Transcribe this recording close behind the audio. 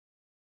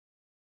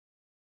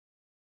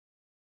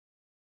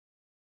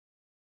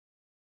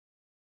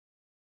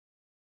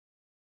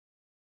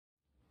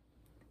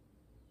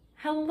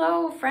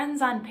Hello, friends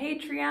on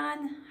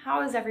Patreon.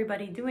 How is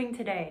everybody doing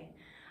today?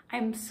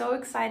 I'm so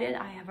excited.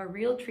 I have a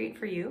real treat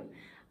for you.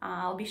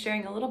 I'll be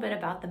sharing a little bit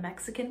about the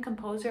Mexican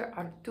composer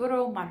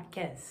Arturo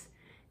Marquez.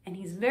 And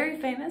he's very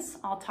famous.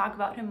 I'll talk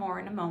about him more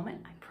in a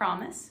moment, I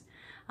promise.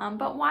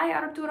 But why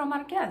Arturo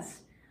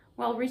Marquez?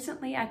 Well,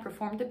 recently I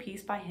performed a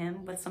piece by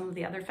him with some of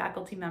the other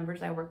faculty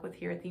members I work with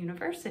here at the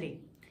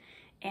university.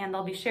 And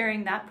I'll be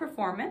sharing that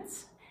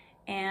performance,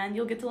 and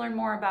you'll get to learn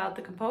more about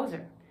the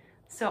composer.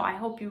 So I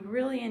hope you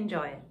really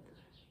enjoy it.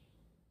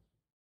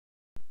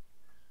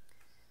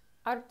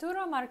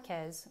 Arturo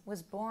Marquez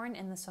was born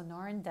in the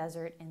Sonoran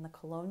Desert in the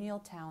colonial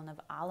town of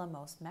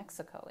Alamos,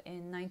 Mexico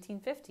in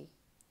 1950.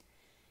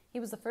 He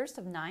was the first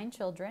of 9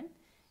 children,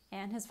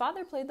 and his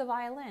father played the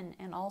violin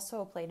and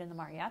also played in the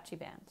mariachi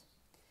band.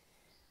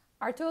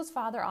 Arturo's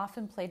father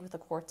often played with a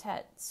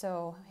quartet,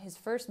 so his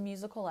first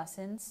musical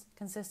lessons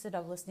consisted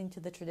of listening to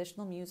the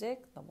traditional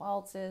music, the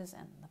waltzes,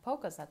 and the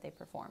polkas that they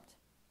performed.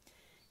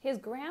 His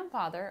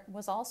grandfather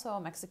was also a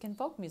Mexican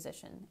folk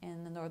musician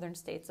in the northern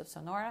states of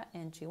Sonora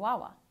and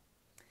Chihuahua.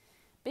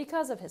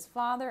 Because of his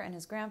father and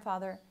his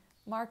grandfather,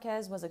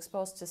 Marquez was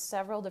exposed to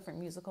several different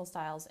musical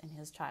styles in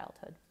his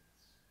childhood.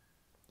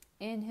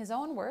 In his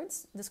own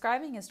words,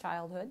 describing his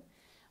childhood,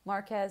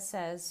 Marquez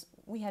says,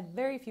 "We had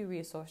very few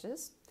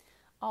resources,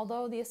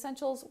 although the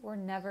essentials were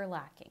never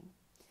lacking.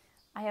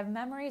 I have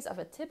memories of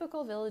a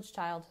typical village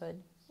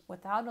childhood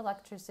without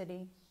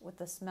electricity, with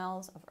the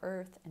smells of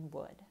earth and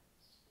wood."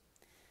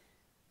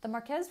 The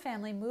Marquez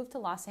family moved to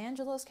Los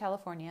Angeles,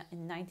 California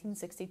in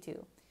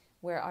 1962,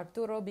 where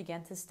Arturo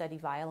began to study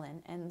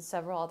violin and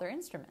several other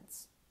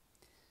instruments.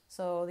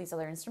 So these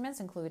other instruments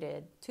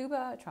included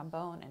tuba,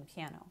 trombone, and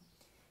piano.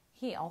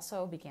 He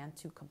also began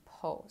to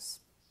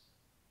compose.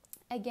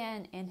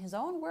 Again, in his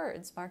own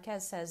words,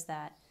 Marquez says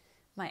that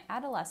my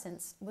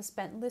adolescence was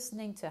spent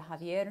listening to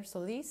Javier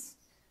Solís,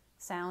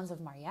 sounds of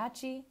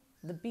mariachi,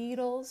 the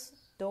Beatles,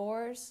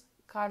 Doors,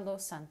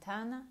 Carlos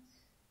Santana,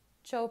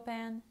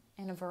 Chopin,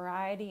 and a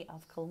variety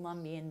of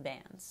Colombian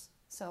bands.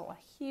 So a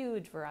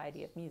huge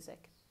variety of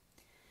music.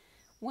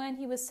 When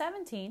he was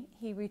 17,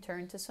 he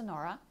returned to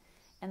Sonora,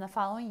 and the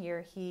following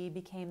year he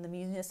became the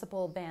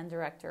municipal band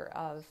director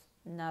of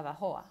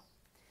Navajoa.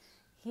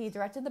 He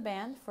directed the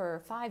band for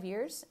 5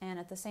 years, and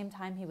at the same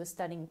time he was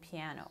studying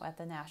piano at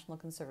the National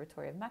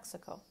Conservatory of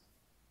Mexico.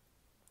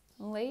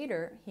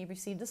 Later, he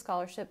received a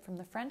scholarship from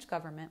the French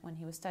government when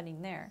he was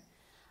studying there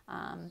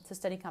to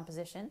study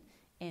composition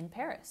in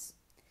Paris.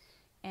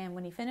 And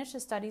when he finished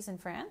his studies in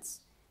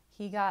France,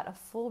 he got a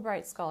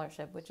Fulbright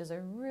scholarship, which is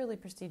a really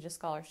prestigious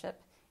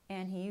scholarship,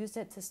 and he used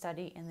it to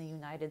study in the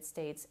United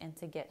States and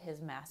to get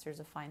his Master's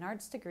of Fine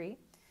Arts degree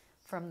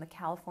from the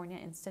California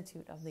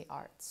Institute of the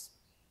Arts.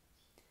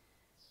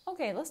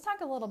 Okay, let's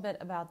talk a little bit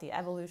about the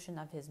evolution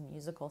of his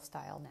musical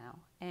style now,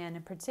 and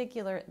in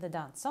particular, the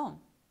Danzon.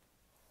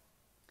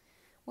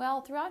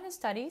 Well, throughout his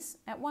studies,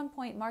 at one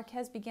point,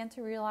 Marquez began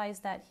to realize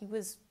that he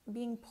was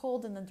being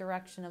pulled in the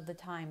direction of the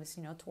times,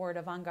 toward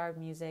avant-garde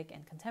music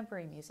and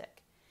contemporary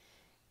music.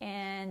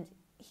 And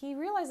he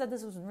realized that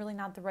this was really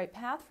not the right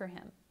path for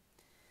him.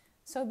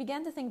 So he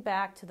began to think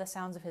back to the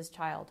sounds of his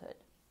childhood,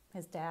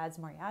 his dad's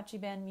mariachi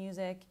band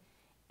music,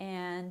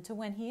 and to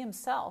when he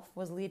himself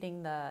was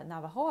leading the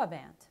Navajoa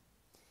band.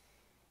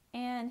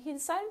 And he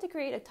decided to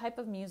create a type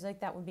of music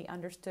that would be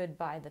understood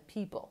by the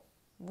people,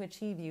 which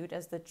he viewed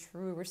as the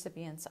true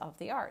recipients of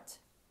the art,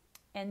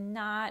 and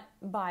not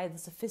by the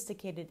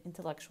sophisticated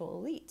intellectual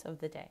elite of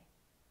the day.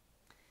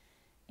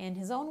 In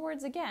his own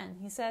words again,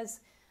 he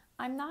says,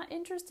 "I'm not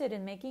interested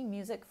in making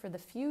music for the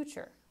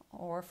future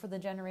or for the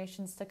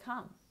generations to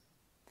come.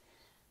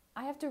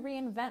 I have to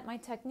reinvent my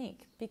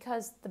technique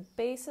because the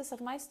basis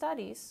of my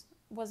studies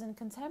was in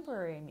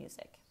contemporary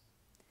music.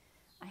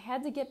 I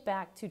had to get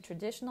back to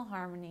traditional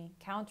harmony,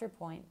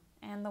 counterpoint,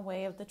 and the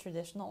way of the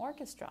traditional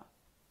orchestra."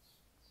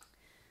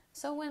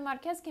 So when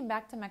Marquez came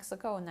back to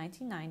Mexico in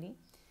 1990,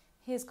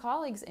 his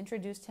colleagues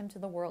introduced him to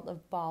the world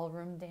of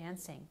ballroom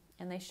dancing,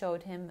 and they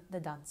showed him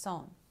the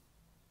danzon.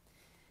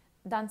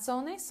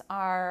 Danzones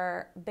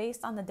are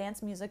based on the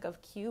dance music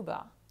of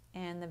Cuba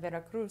and the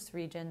Veracruz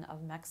region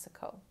of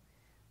Mexico,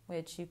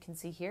 which you can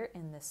see here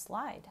in this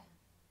slide,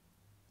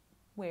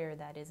 where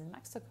that is in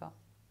Mexico.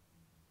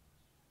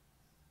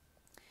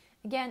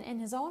 Again, in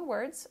his own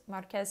words,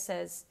 Marquez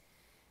says,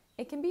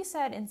 "It can be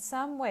said in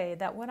some way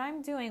that what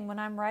I'm doing when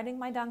I'm writing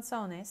my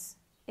danzones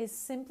is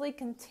simply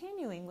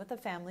continuing with the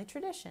family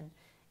tradition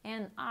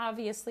and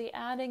obviously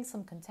adding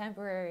some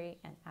contemporary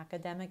and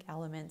academic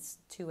elements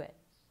to it."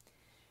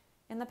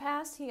 In the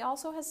past, he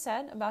also has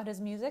said about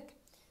his music,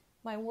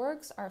 "My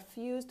works are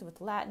fused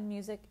with Latin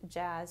music,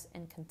 jazz,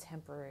 and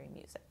contemporary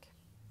music."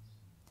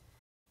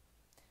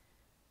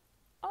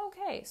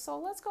 Okay, so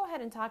let's go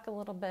ahead and talk a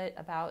little bit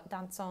about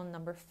Danzon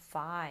number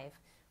 5,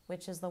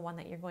 which is the one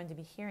that you're going to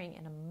be hearing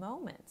in a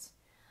moment.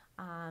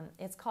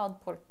 It's called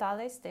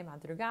Portales de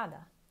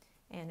Madrugada,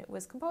 and it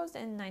was composed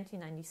in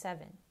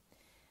 1997.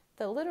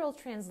 The literal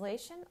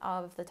translation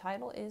of the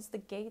title is The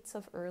Gates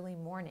of Early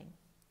Morning.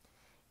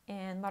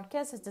 And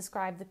Marquez has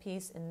described the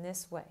piece in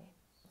this way.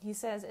 He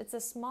says, it's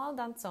a small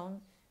danzon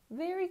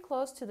very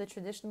close to the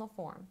traditional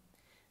form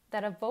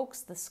that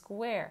evokes the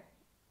square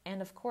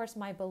and, of course,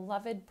 my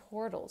beloved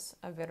portals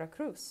of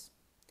Veracruz.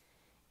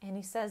 And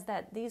he says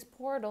that these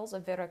portals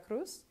of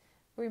Veracruz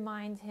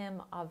remind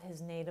him of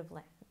his native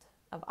land,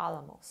 of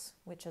Alamos,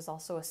 which is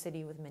also a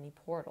city with many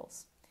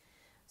portals.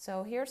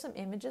 So here are some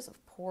images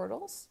of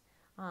portals,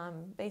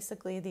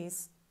 basically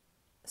these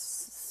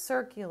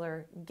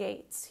circular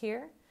gates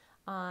here,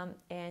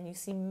 and you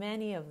see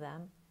many of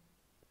them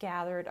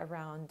gathered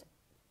around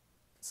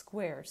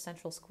squares,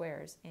 central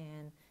squares,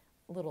 and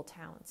little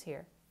towns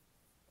here.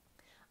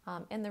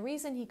 And the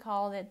reason he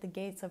called it the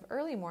Gates of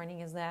Early Morning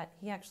is that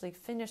he actually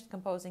finished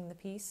composing the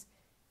piece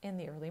in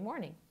the early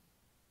morning.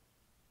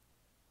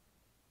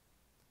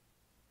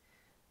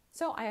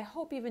 So I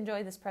hope you've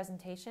enjoyed this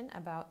presentation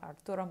about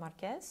Arturo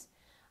Marquez.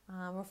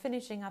 We're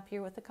finishing up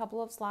here with a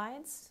couple of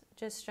slides,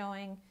 just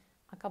showing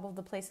a couple of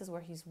the places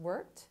where he's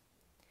worked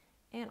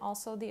and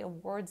also the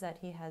awards that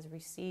he has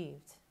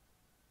received.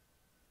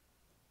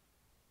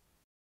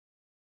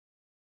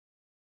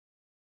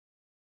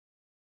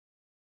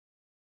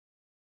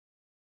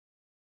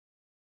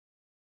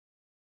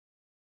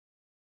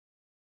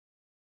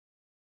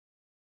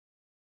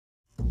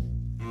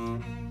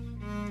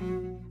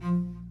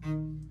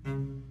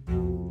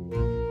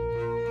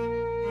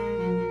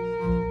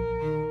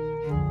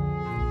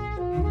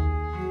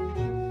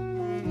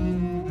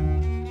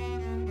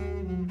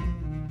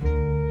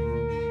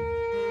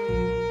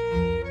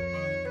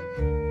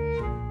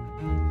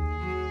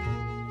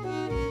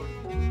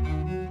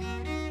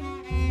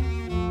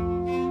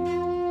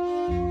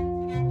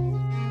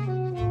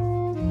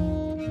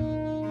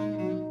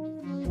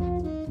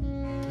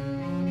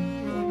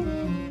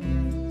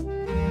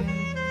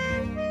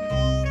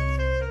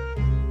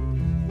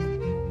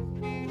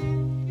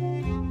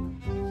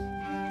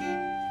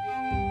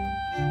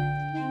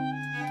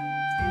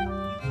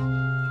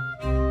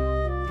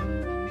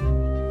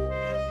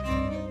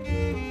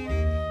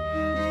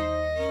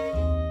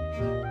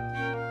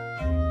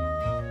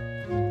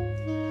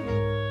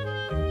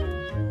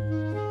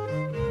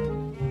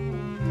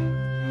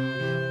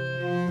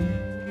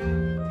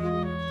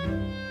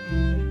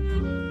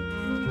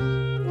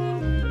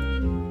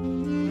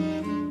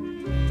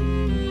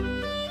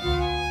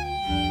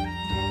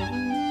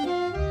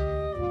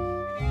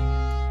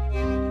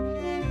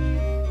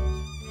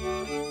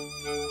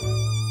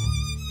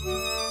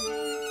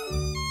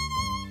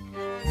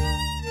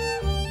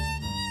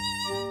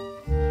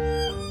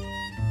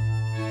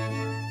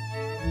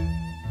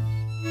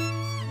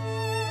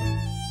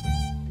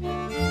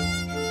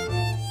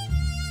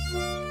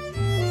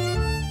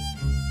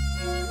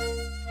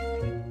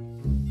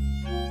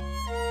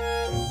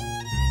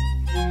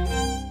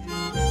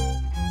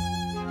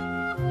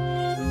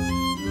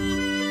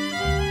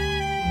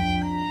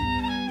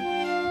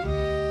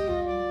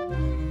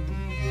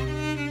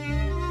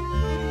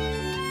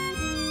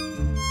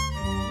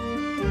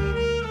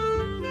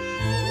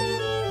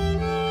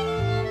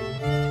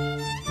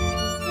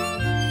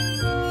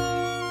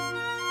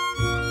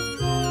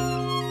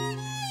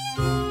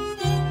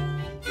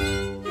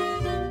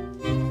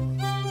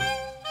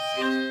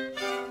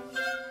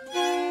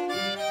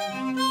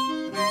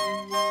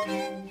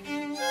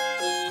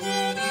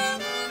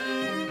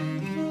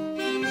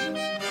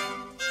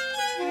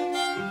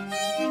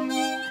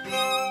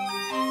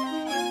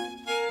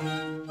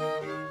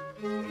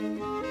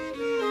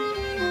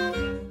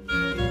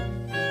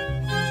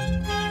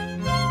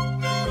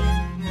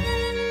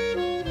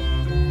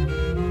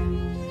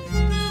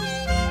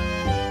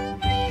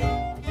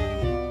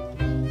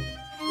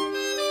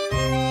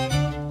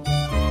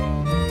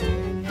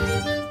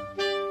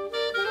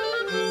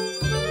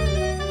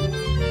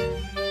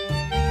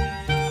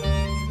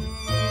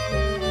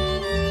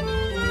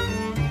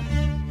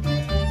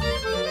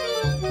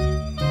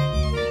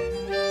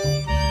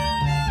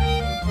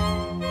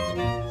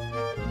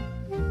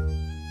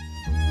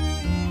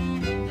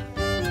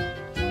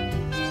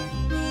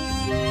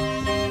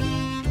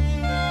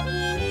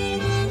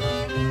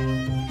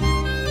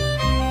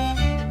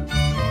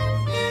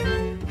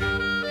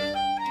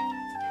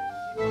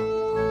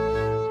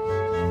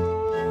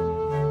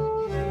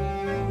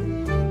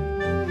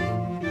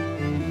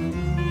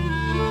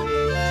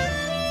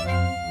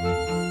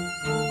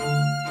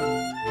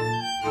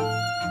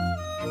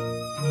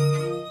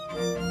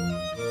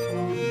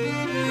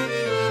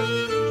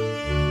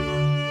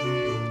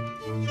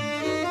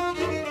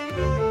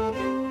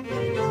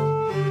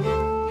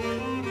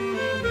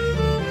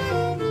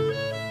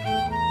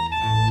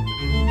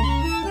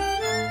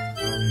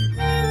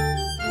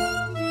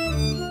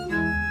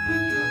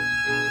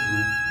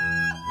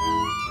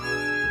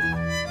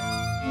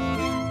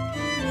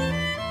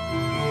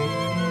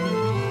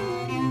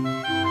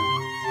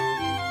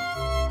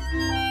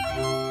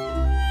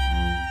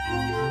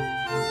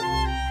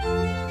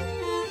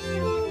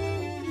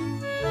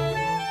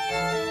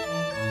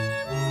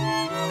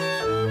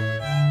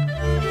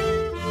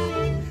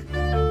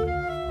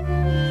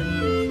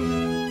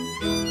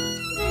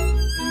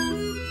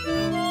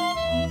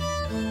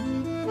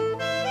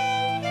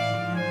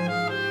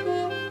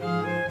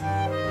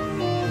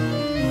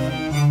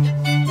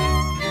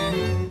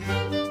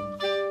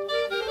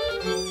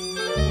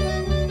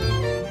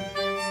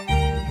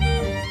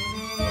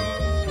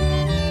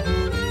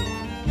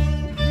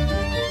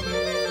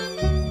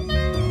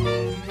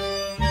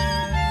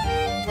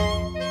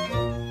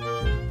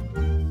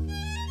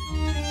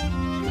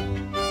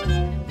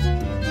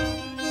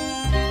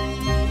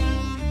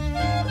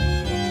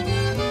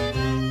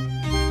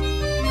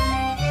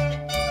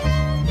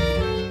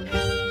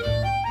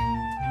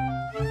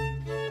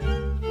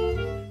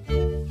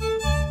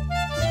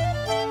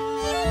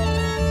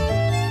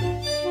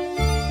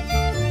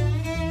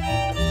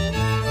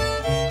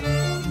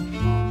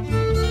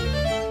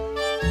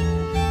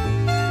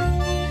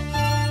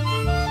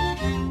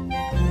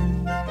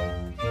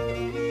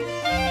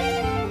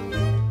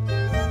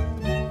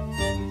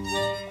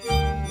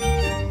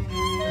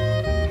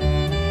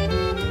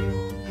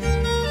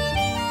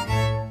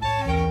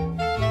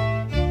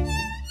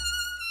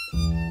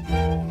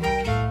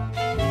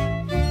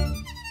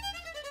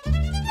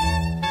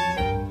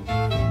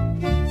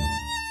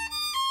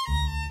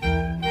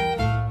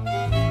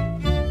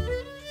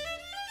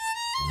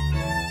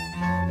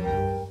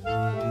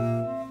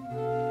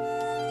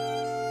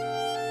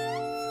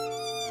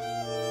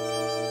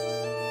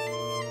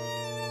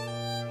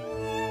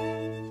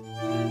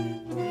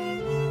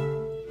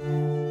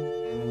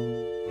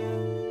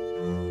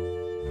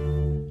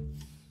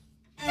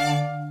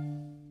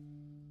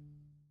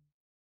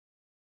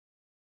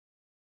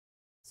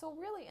 So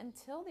really,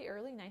 until the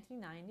early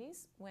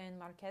 1990s, when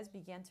Marquez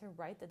began to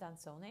write the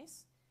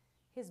danzones,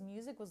 his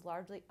music was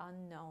largely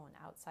unknown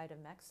outside of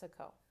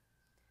Mexico.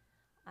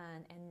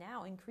 And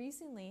now,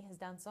 increasingly, his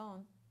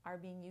danzon are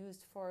being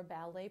used for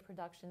ballet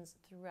productions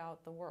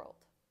throughout the world.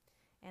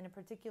 And in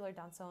particular,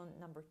 danzon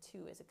number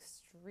 2 is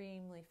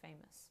extremely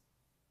famous.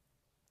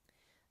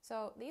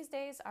 So these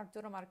days,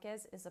 Arturo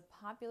Marquez is a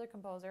popular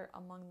composer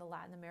among the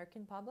Latin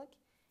American public,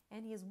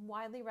 and he is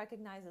widely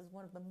recognized as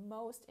one of the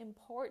most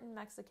important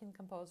Mexican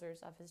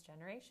composers of his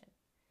generation.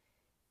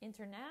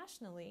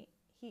 Internationally,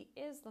 he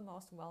is the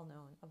most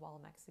well-known of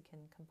all Mexican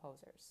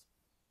composers.